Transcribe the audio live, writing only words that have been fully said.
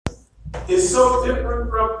is so different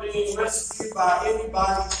from being rescued by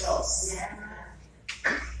anybody else.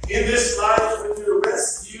 In this life, when you're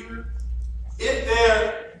rescued, if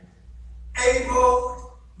they're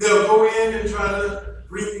able, they'll go in and try to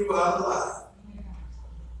bring you out alive.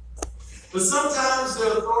 But sometimes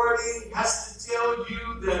the authority has to tell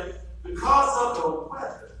you that because of the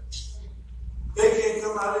weather, they can't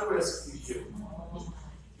come out and rescue you.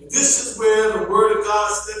 And this is where the Word of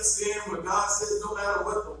God steps in, where God says no matter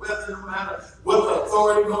what the weather, no matter what the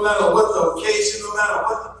authority, no matter what the occasion, no matter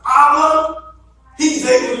what the problem, He's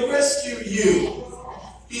able to rescue you.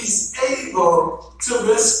 He's able to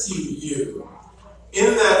rescue you.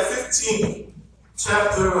 In that 15th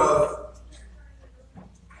chapter of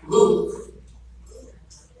Luke,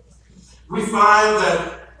 we find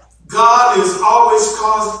that God is always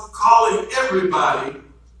calling everybody,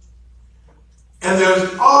 and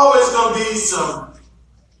there's always going to be some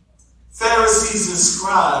Pharisees and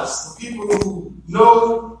scribes, people who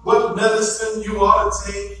know what medicine you ought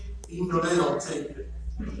to take, even though they don't take it.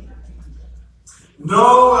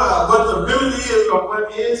 Know what the remedy is or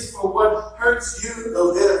what is for what hurts you,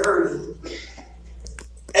 though they're hurting.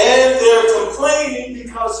 And they're complaining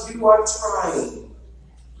because you are trying.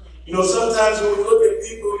 You know, sometimes when we look at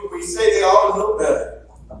people, we say they ought to know better.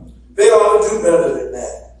 They ought to do better than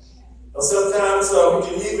that. Or sometimes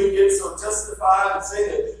we can even get so justified and say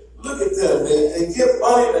that, look at them, they give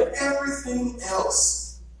money to everything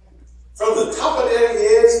else, from the top of their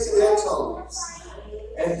heads to their toes.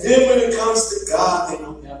 And then when it comes to God, they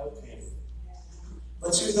don't have a penny.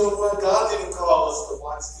 But you know what? God didn't call us to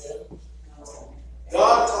watch them.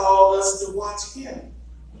 God called us to watch Him.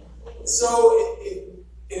 So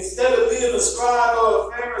instead of being a scribe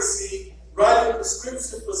or a Pharisee, writing a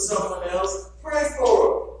prescription for someone else, pray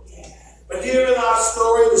for them. But here in our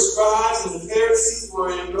story, the scribes and the Pharisees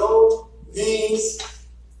were in no means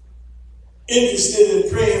interested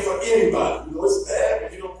in praying for anybody. You know, it's bad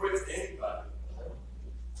when you don't pray for anybody.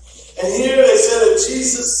 And here they said that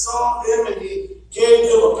Jesus saw them and He gave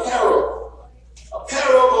them a parable. A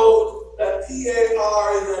parable, that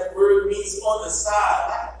P-A-R in that word means on the side,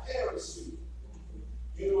 like a parachute.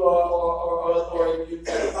 Or you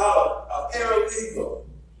think about a paralegal.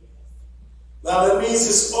 Now that means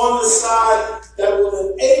it's on the side that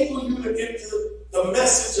will enable you to get to the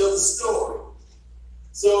message of the story.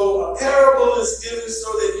 So a parable is given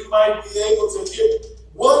so that you might be able to get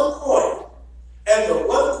one point. And the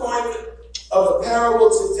one point of the parable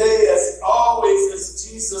today, as always, as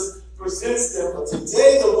Jesus presents them, but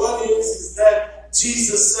today the one is that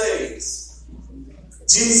Jesus saves.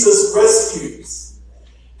 Jesus rescues.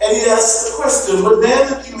 And He asks the question, what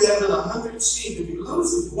man if you have 100 sheep, if you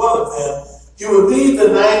lose one of them, you will leave the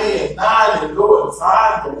 99 and go and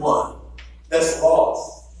find the one that's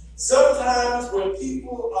lost. Sometimes when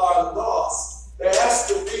people are lost, there has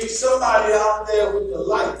to be somebody out there with the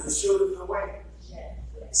light to show them the way.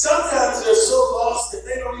 Sometimes they're so lost that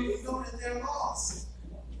they don't even know that they're lost.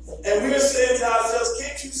 And we're saying to ourselves,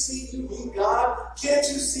 can't you see you need God? Can't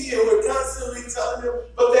you see? And we're constantly telling them,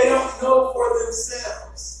 but they don't know for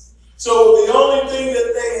themselves. So the only thing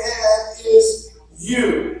that they have is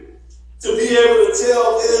you, to be able to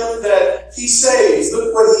tell them that He saves.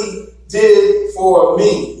 Look what He did for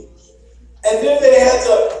me. And then they had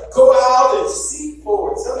to go out and seek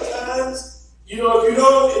for it. Sometimes, you know,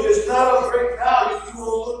 if it's not of great value, you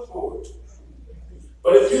won't look for it.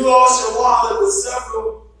 But if you lost your wallet with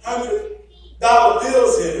several $100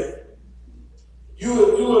 bills in it, you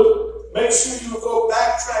would make sure you would go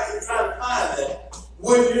backtrack and try to find that,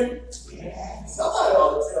 wouldn't you? Yeah. Somebody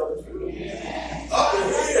ought to tell the truth. Yeah. Up in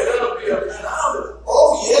here, that'll be a sound.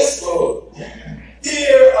 Oh, yes, Lord.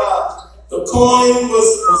 Here, the coin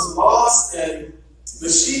was lost and the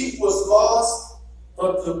sheep was lost.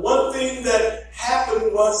 But the one thing that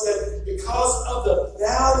happened was that because of the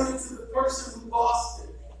value to the person who lost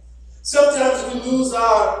it, sometimes we lose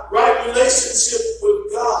our right relationship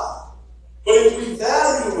with God. But if we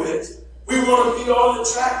value it, we want to be on the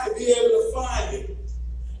track to be able to find it.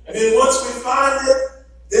 And then once we find it,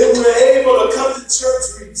 then we're able to come to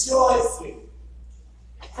church rejoicing,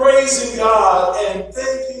 praising God and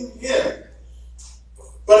thanking Him.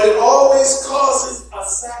 But it always causes a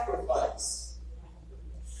sacrifice.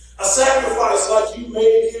 A sacrifice like you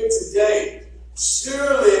made here today.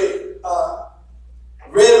 Surely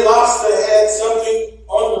Red Lobster had something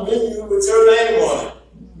on the menu with your name on it.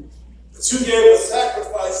 But you gave a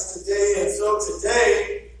sacrifice today, and so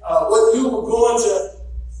today, what you were going to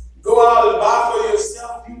go out and buy for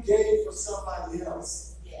yourself, you gave for somebody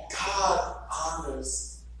else. God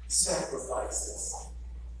honors sacrifices.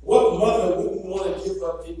 What mother wouldn't want to give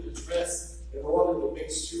up getting dressed in order to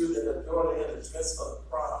make sure that her marriage. That's for the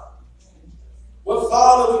bride. What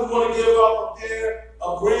father would want to give up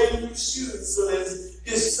a brand new shoes so that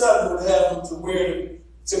his son would have them to wear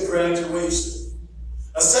to graduation?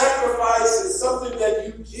 A sacrifice is something that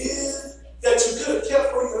you give that you could have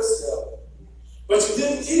kept for yourself. But you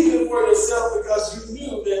didn't keep it for yourself because you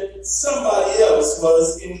knew that somebody else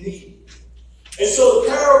was in need. And so the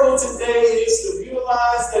parable today is to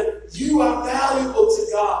realize that you are valuable to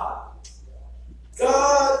God.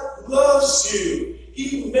 God loves you.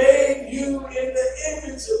 He made you in the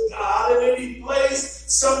image of God, and then he placed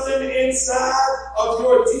something inside of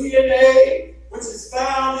your DNA, which is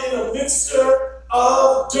found in a mixture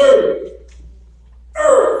of dirt,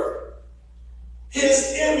 earth.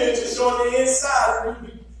 His image is on the inside,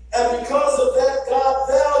 and because of that, God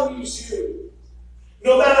values you.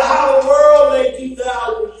 No matter how the world may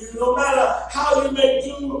devalue you, no matter how you may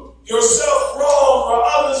do yourself wrong or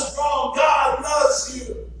others wrong, God loves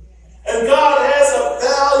you. And God has a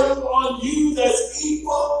value on you that's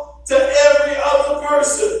equal to every other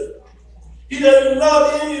person. He doesn't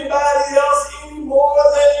love anybody else any more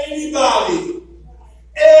than anybody.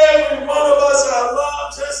 Every one of us are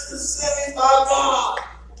loved just the same by God.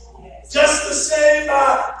 Just the same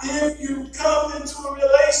by if you come into a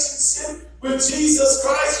relationship with Jesus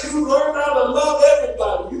Christ, you learn how to love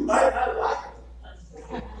everybody. You might not like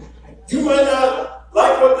them. You might not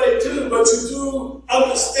like what they do, but you do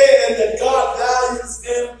understand that God values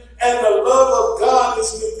them and the love of God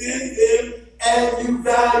is within them and you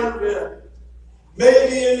value them.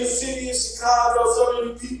 Maybe in the city of Chicago, so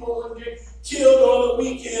many people would get killed on the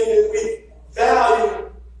weekend and we value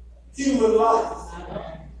human life.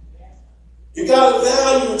 You got to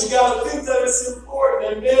value it. You got to think that it's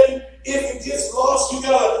important. And then if it gets lost, you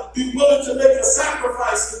got to be willing to make a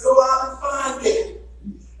sacrifice to go out and find it.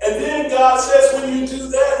 And then God says when you do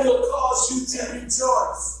that, he'll cause you to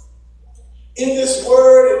rejoice. In this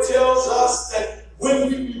word, it tells us that when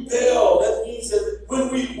we rebel, that means that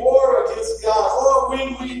when we war against God, or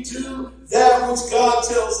when we do that which God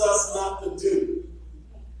tells us not to do,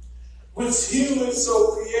 which humans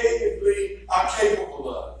so creatively are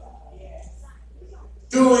capable of.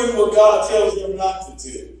 Doing what God tells them not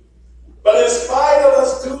to do. But in spite of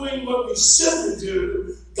us doing what we shouldn't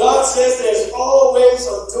do, God says there's always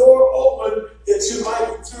a door open that you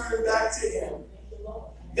might return back to him.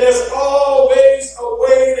 There's always a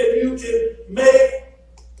way that you can make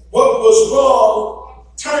what was wrong,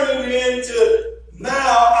 turn it into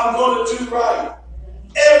now I'm going to do right.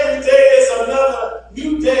 Every day is another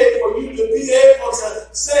new day for you to be able to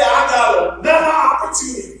say, I got another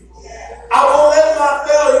opportunity. I won't let my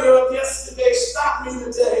failure of yesterday stop me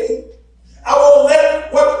today. I won't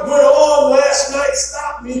let what went on last night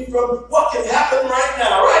stop me from what can happen right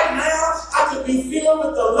now. Right now, I can be filled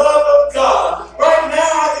with the love of God. Right now,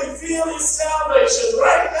 I can feel his salvation.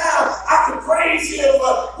 Right now, I can praise him.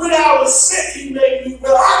 When I was sick, he made me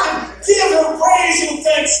well. I can give him praise and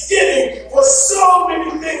thanksgiving for so many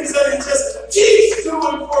things that he just keeps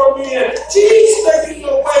doing for me and keeps making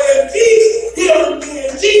a way and keeps healing me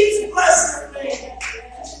and keeps blessing me.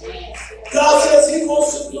 God says he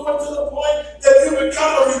wants to do it to the point that you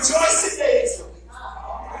become a rejoicing agent.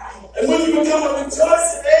 And when you become a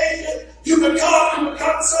rejoicing agent, you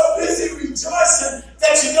become so busy rejoicing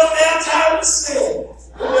that you don't have time to sin.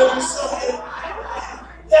 Remember something?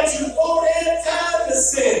 That you won't have time to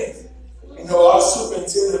sin. You know, our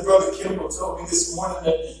superintendent, Brother Kimball, told me this morning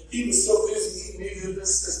that he was so busy he needed an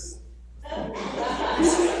assistant.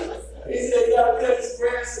 He said he got to cut his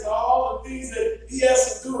grass and all the things that he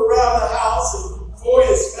has to do around the house and for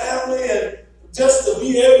his family and just to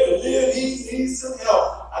be able to live, he needs some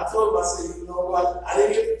help. I told him, I said, you know what? I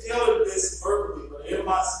didn't get to tell him this verbally, but in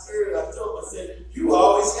my spirit, I told him, I said, you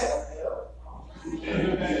always have help.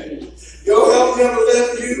 Your help never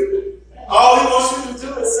left you. All he wants you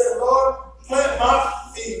to do is say, Lord, plant my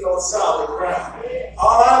feet on solid ground.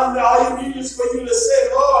 All you need is for you to say,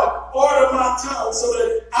 Lord, order my tongue so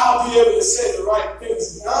that I'll be able to say the right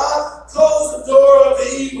things. God, close the door of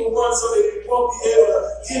the evil one so that he won't be able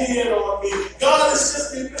to get in on me. God is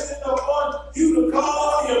just depending upon you to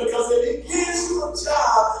call on him because if he gives you a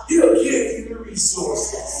job, he'll give you the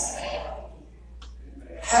resources.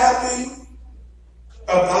 Happy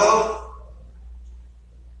about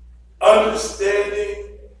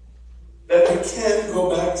understanding that we can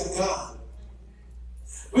go back to God.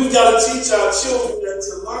 We've got to teach our children that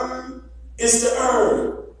to learn is to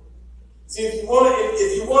earn. See, if you want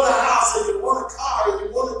a house, if you want a car, if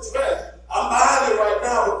you want a dress, I'm buying it right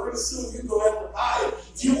now, but pretty soon you're going to have to buy it.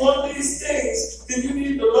 If you want these things, then you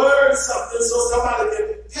need to learn something so somebody can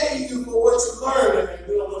pay you for what you learn. And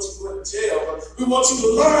we don't want you to go to jail, but We want you to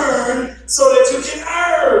learn so that you can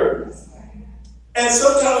earn. And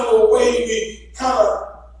some kind of a way we kind of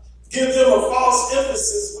give them a false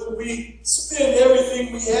emphasis when we spend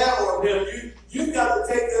everything we have on them. You've got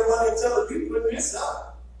to take their money and tell them, you put this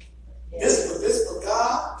up. This for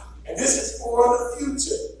God, and this is for the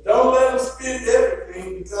future. Don't let them spend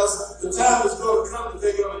everything, because the time is going to come that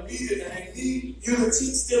they're going to need it, and they need you to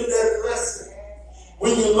teach them that lesson.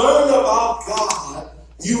 When you learn about God,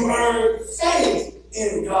 you earn faith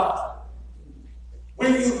in God.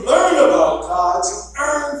 When you learn about God, you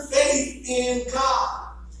earn faith in God.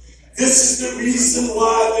 This is the reason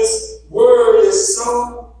why this word is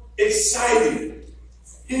so exciting.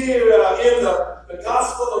 Here in the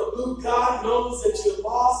Gospel of Luke, God knows that you're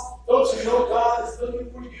lost. Don't you know God is looking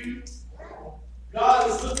for you? God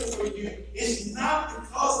is looking for you. It's not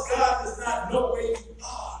because God does not know where you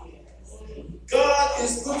are. God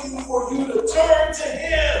is looking for you to turn to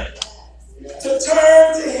Him. To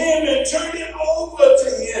turn to Him and turn it over to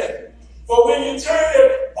Him. For when you turn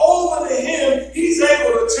it over to Him, He's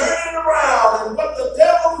able to turn it around. And what the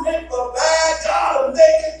devil meant for bad, God will make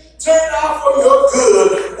it turn out for your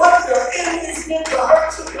good. What your enemies meant to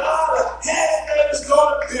hurt you, God, a hand that is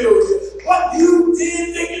going to build you. What you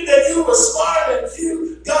did thinking that you were smart and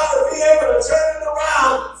cute, God will be able to turn it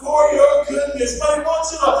around for your goodness. But He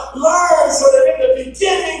wants you to learn so that in the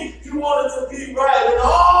beginning you want it to be right. And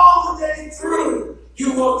all the day through,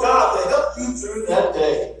 you want God to help you through that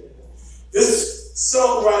day. This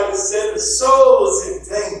songwriter said the soul is in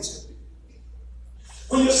danger.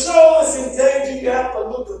 When your soul is in danger, you have to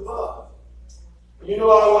look above. You know,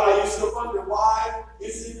 I used to wonder, why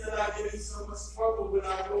is it that I get in so much trouble when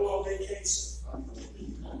I go on vacation?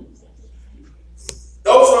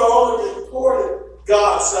 Those are only reported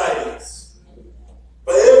God sightings.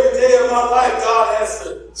 But every day of my life, God has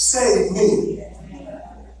to save me.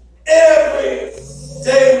 Every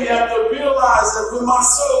day we have to realize that when my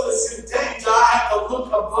soul is in danger, I have to look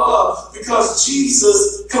above, because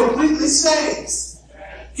Jesus completely saves.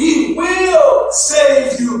 He will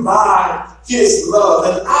save you by His love.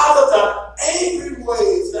 And out of the angry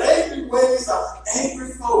waves are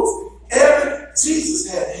angry folks.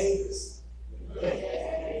 Jesus had haters.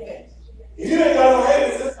 If you ain't got no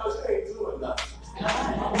haters, that's because you ain't doing nothing.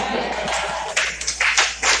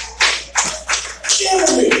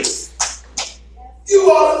 Enemies. You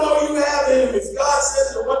ought to know you have enemies. God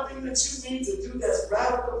says the one thing that you need to do that's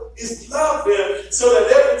radical is love them, so that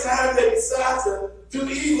every time they decide to do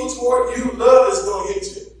evil toward you, love is going to hit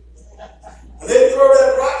you. And they throw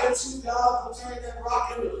that rock at you, God will turn that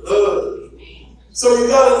rock into love. So you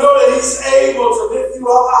got to know that He's able to lift you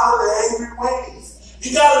up out of the angry ways. You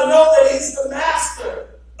got to know that He's the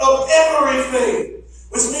master of everything,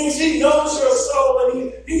 which means He knows your soul,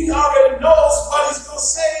 and He already knows what He's going to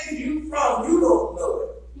save you from. You don't know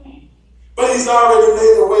it. But He's already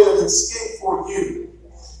made a way of escape for you.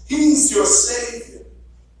 He's your Savior.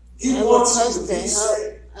 He wants you to be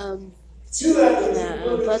saved. I'm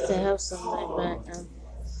supposed to help somebody, but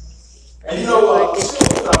and you know what?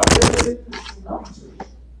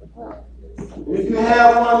 If you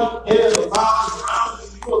have one in the Bible around you,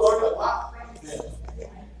 you will learn a lot from them.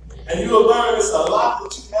 And you will learn it's a lot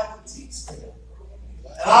that you have to teach them.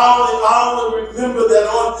 And I only remember that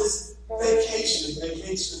on this vacation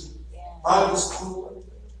Bible school,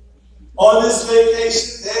 on this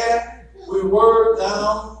vacation there, we were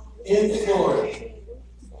down in Florida.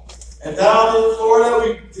 And down in Florida, we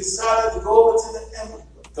decided to go over to the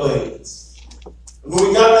Everglades. And when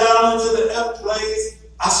we got down into the Everglades,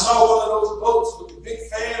 I saw one of those boats with a big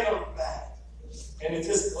fan on the back. And it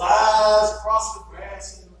just glides across the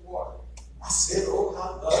grass and the water. I said, oh,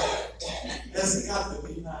 how lovely. That's got to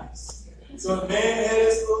be nice. So the man had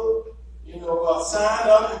his little, sign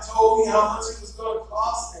up and told me how much it was going to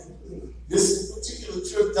cost. And this particular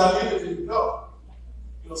trip, Dalila didn't go.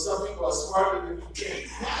 Some people are smarter than you think.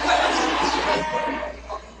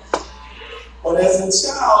 But as a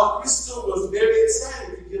child, Crystal was very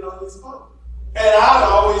excited to get on this boat. And I'd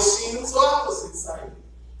always seen him, so I was excited.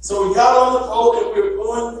 So we got on the boat and we were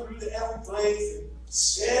going through the Everglades and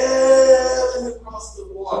sailing across the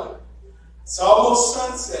water. It's almost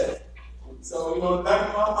sunset. So, in the back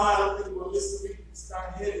of my mind, I'm thinking, well, Mr. We can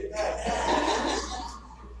start heading back.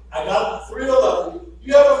 I got the thrill of it.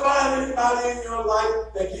 You ever find anybody in your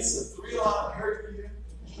life that gets a thrill out of hurting you?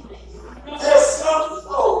 There's some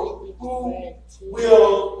people who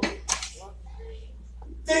will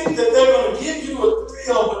think that they're going to give you a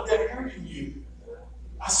thrill, but they're hurting you.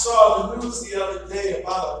 I saw the news the other day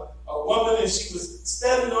about a woman, and she was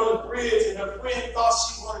standing on a bridge, and her friend thought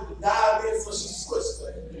she wanted to dive in, so she switched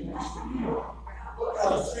her. What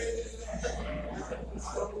kind of thrill is that?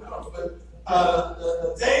 know. But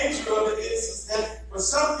the danger of it is that for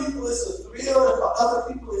some people it's a thrill, and for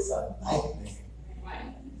other people it's a nightmare.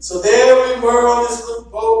 So there we were on this little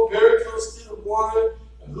boat, very close to the water,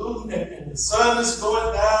 and the sun is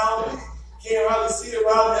going down. And can't hardly see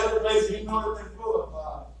around the Everglades. You know that they're full of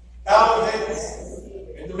alligators.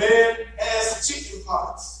 And the man has chicken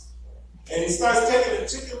pox. And he starts taking the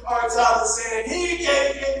chicken parts out and saying, he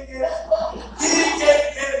can't get it. He can't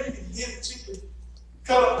get it. You can get the chicken,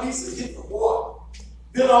 cut up a piece and hit the water.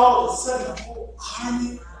 Then all of a sudden, a whole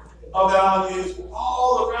army of alligators were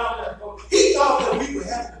all around that boat. He thought that we were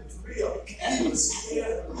having a thrill. He was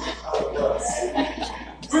scared out of us.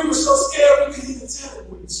 We were so scared we couldn't even tell him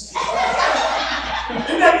we were scared.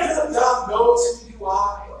 Isn't that because God knows who you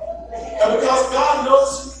are? And because God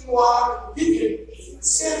knows who you are, He can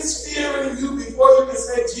sense fear in you before you can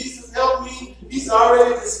say, Jesus, help me. He's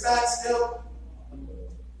already dispatched help.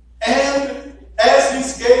 And as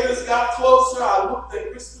these gators got closer, I looked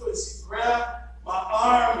at Crystal and she grabbed my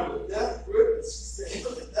arm with a death grip and she said,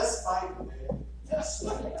 look at that spider, man. That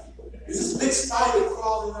spider. There's this big spider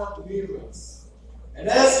crawling up near us. And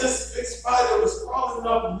as this big spider was crawling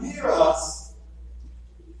up near us,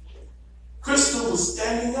 Crystal was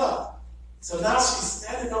standing up. So now she's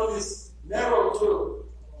standing on this narrow little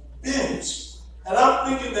bench. And I'm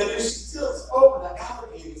thinking that if she tilts over, the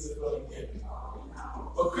alligators are going to get me.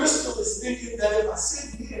 But Crystal is thinking that if I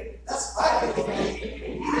sit here, that's spider going to get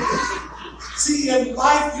me. See, in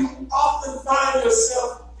life, you often find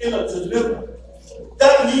yourself in a dilemma.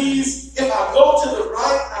 That means if I go to the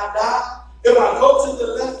right, I die. If I go to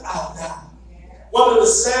the left, I'll die. One of the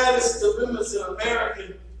saddest dilemmas in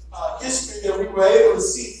American history that we were able to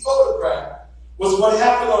see photographed was what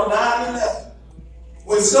happened on 9/11.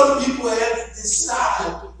 When some people had to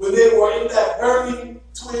decide when they were in that burning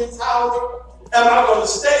Twin Tower, am I going to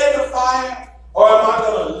stay in the fire or am I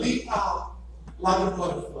going to leap out like a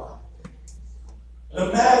butterfly? And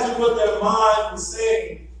imagine what their mind was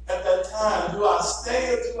saying at that time. Do I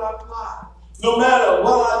stay or do I fly? No matter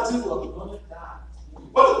what I do, I'm going to die.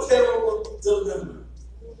 What a terrible dilemma.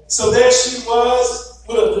 So there she was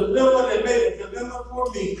with a dilemma that made a dilemma for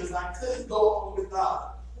me because I couldn't go on without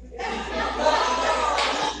her.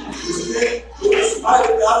 It was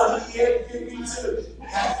spider got her here to give me too.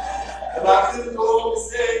 And I couldn't go on and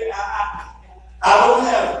say, I don't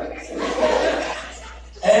have it.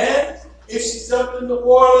 And if she jumped in the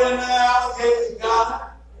water and the alligators got her,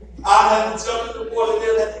 I had to jump in the water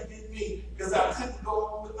there that they get me because I couldn't go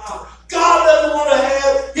on without her. God doesn't want to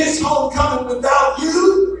have his homecoming without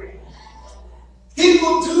you. He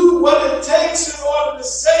will do what it takes in order to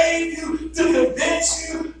save you, to convince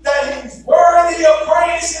you that he's worthy of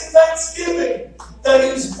praise and thanksgiving, that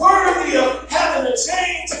he's worthy of having a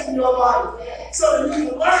change in your life, so that you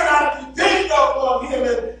can learn how to depend upon him.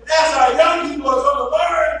 And as our young people are going to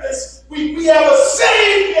learn this, we have a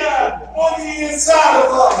Savior on the inside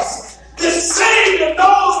of us. This Savior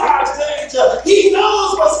knows our danger. He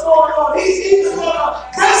knows what's going on. He's either going to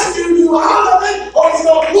rescue you out of it or he's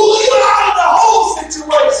going to pull you out of the whole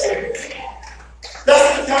situation.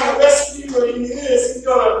 That's the kind of rescuer he is. He's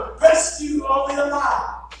going to rescue only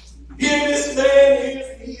alive. Here this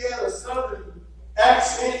man, he had a southern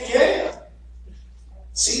accent. Yeah.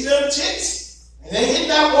 See them chicks? And they hit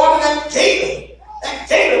that water, that gator. That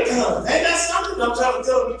gator comes. Ain't that something? I'm trying to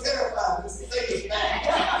tell them, be terrified because the thing is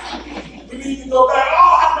back. We need to go back.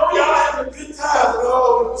 Oh, I know y'all having a good time.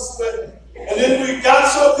 Oh, we were sweating. And then we got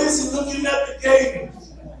so busy looking at the gator,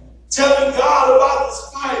 telling God about the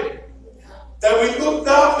spider, that we looked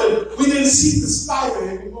up and we didn't see the spider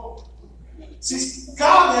anymore. See,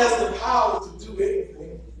 God has the power to do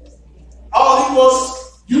anything. All he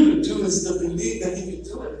wants you to do is to believe that he can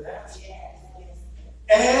do it.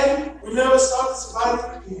 And we never saw the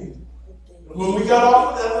spider again. And when we got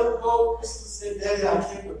off of that little boat, Crystal said, Daddy, I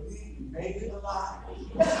can't believe you made it alive.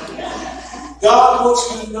 God wants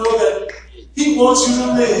you to know that he wants you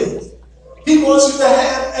to live. He wants you to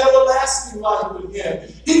have everlasting life with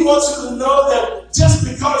him. He wants you to know that just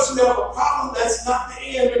because you have a problem, that's not the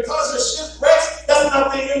end. Because you're shipwrecked, that's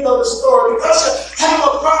not the end of the story. Because you have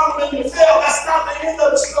a problem and you fail, that's not the end of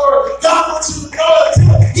the story. God wants you to know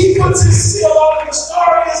that he puts his seal on it. The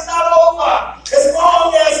story is not over. As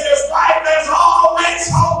long as there's life, there's always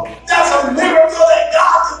hope. There's a miracle that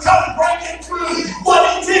God can come breaking through. What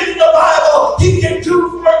he did in the Bible, he can do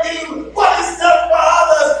for you. What he's done for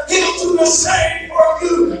others, he'll do the same for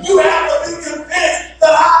you. You have to be convinced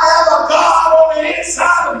that I have a God on the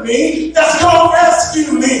inside of me that's going to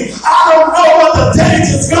rescue me. I don't know what the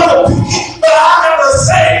danger's going to be, but I have a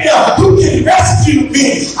Savior who can rescue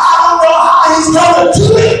me. I don't know how he's going to do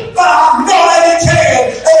it, but I know that he can.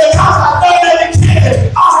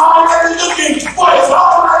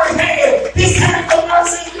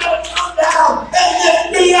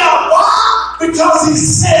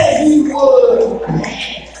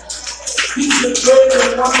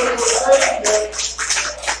 Savior.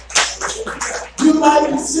 You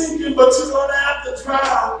might be sinking, but you're going to have to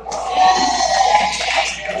drown.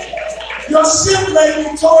 Your ship may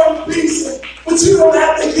be torn to pieces, but you don't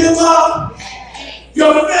have to give up.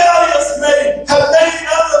 Your failures may have made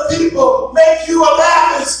other people make you a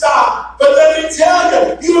laughing stock, but let me tell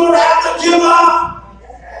you, you don't have to give up.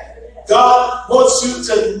 God wants you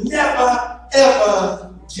to never,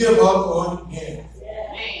 ever give up on Him.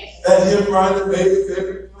 Let Him write the baby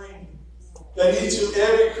every plane. That each and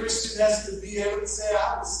every Christian has to be able to say,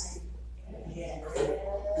 I was sing.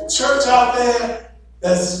 The church out there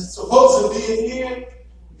that's supposed to be in here,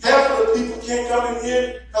 half of the people can't come in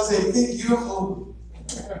here because they think you're holy.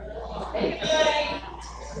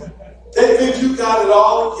 They think you got it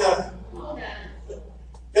all together.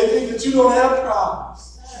 They think that you don't have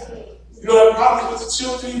problems. You don't have problems with your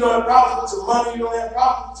children. You don't have problems with your money. You don't have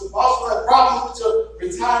problems with your boss. You don't have problems with your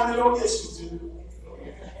retirement. Oh, yes, you do.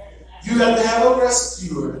 You have to have a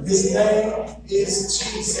rescuer. His name is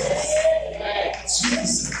Jesus.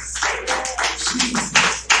 Jesus. Jesus.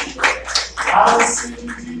 I was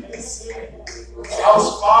singing Jesus. I was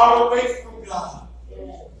far away from God.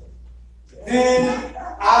 Then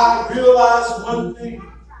I realized one thing.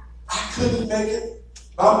 I couldn't make it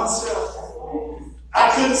by myself. I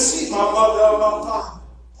couldn't see my mother or my father.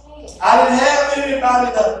 I didn't have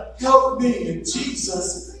anybody to help me, and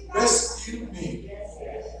Jesus rescued me.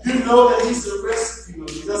 You know that He's a rescuer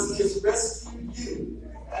because He has rescued you.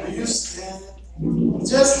 Will you stand?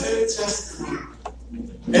 Just in testimony.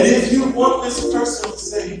 And if you want this person to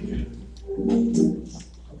save you,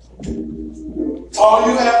 all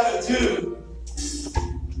you have to do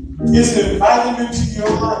is invite Him into your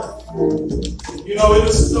life. You know, in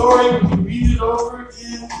the story, when you read it over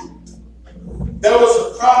again, there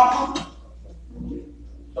was a problem.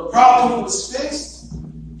 The problem was fixed.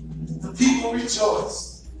 The people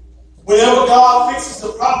rejoiced. Whenever God fixes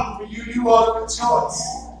the problem for you, you ought to rejoice.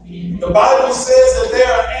 The Bible says that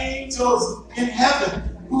there are angels in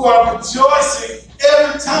heaven who are rejoicing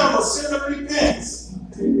every time a sinner repents.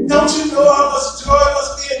 Don't you know how much joy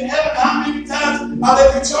must be in heaven? How many times are they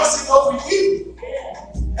rejoicing over you?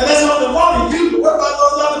 And that's only one of you. What about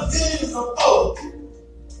those other billions of folk?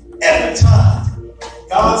 Every time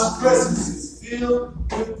God's presence is filled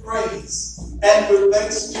with praise and with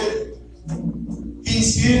thanksgiving.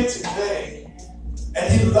 He's here today, and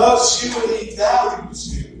He loves you and He values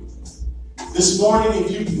you. This morning,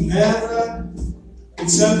 if you've never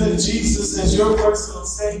accepted Jesus as your personal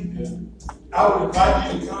Savior, I would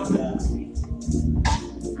invite you to come down.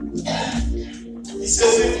 He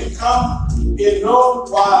says, if you come, in no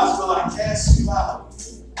wise will I cast you out.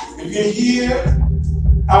 If you're here,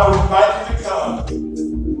 I would invite you to come.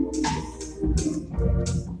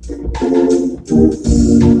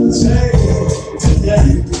 Say today,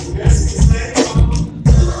 yes, His name.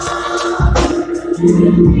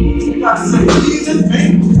 You got to say, He's in me.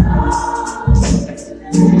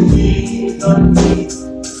 He's in me.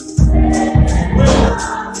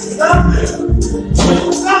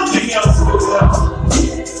 Nothing else will help.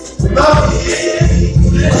 Love is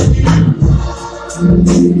in you.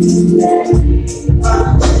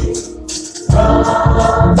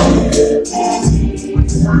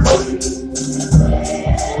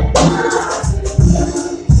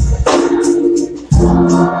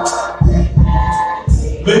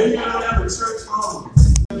 Maybe you don't have a church home.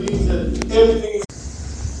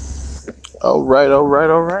 All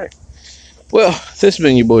right. Well, this has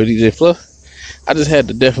been your boy DJ Fluff. I just had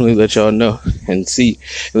to definitely let y'all know and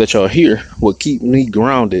let y'all hear what keeps me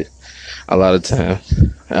grounded a lot of times.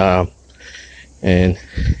 And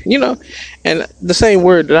you know, and the same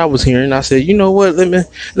word that I was hearing, I said, you know what,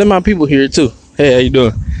 let my people hear it too. Hey, how you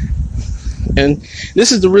doing? And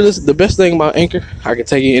this is the best thing about Anchor. I can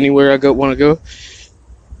take it anywhere I want to go.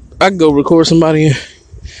 I can go record somebody,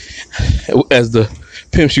 as the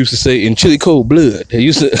pimps used to say, in chili cold blood.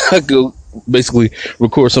 I go basically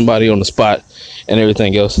record somebody on the spot and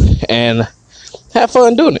everything else, and have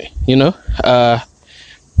fun doing it. You know,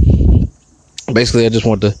 basically, I just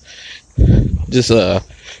want to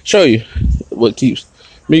show you what keeps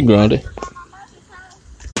me grounded.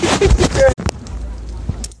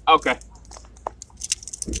 Okay.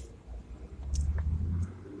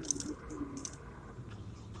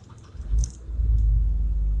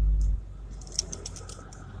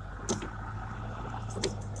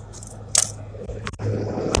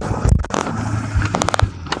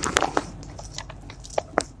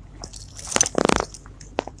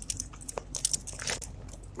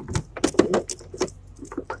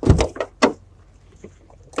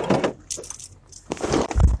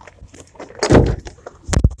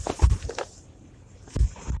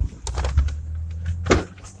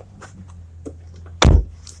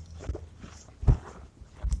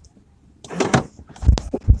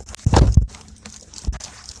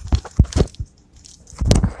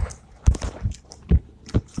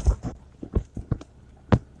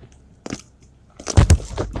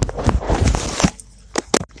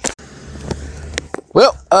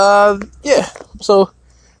 Yeah. So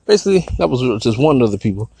basically, that was just one of the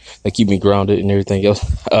people that keep me grounded and everything else.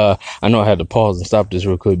 I know I had to pause and stop this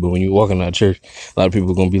real quick, but when you're walking out of church, a lot of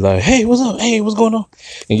people are gonna be like, "Hey, what's up? Hey, what's going on?"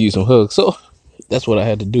 and give you some hugs. So that's what I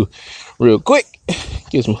had to do, real quick.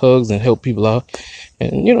 Give some hugs and help people out,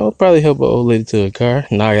 and probably help an old lady to a car.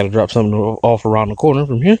 Now I gotta drop something off around the corner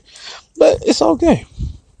from here, but it's okay.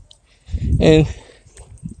 And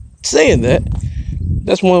saying that,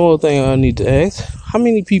 that's one more thing I need to ask: how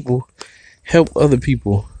many people help other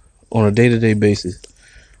people on a day-to-day basis,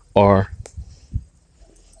 or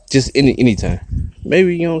just anytime?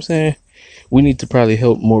 Maybe, you know what I'm saying, we need to probably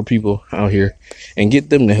help more people out here and get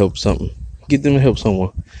them to help something. Get them to help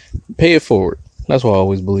someone. Pay it forward. That's what I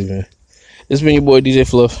always believe in. This has been your boy DJ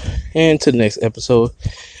Fluff, and to the next episode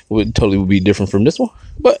would totally be different from this one,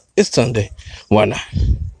 but it's Sunday. Why not?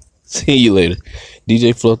 See you later.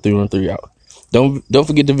 DJ Fluff 313 out. Don't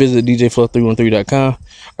forget to visit djfluff313.com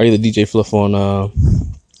or either DJ Fluff on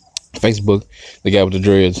Facebook, the guy with the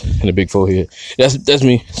dreads and the big forehead. That's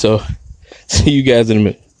me. So see you guys in a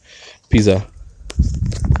minute. Peace out.